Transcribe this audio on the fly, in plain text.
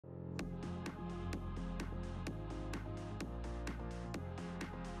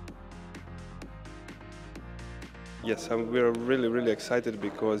Yes, we're really excited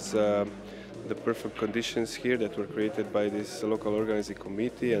because the perfect conditions here that were created by this local organizing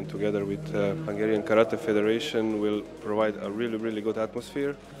committee and together with Hungarian Karate Federation will provide a really good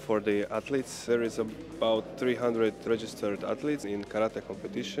atmosphere for the athletes. There is about 300 registered athletes in karate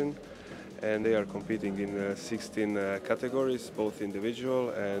competition, and they are competing in 16 categories, both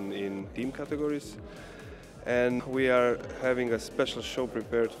individual and in team categories. And we are having a special show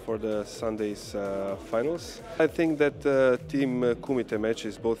prepared for the Sunday's finals. I think that team kumite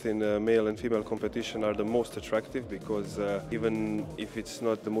matches, both in male and female competition, are the most attractive because even if it's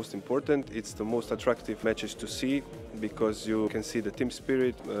not the most important, it's the most attractive matches to see because you can see the team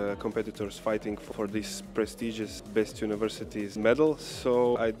spirit, competitors fighting for this prestigious Best Universities medal.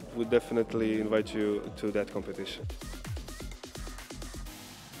 So I would definitely invite you to that competition.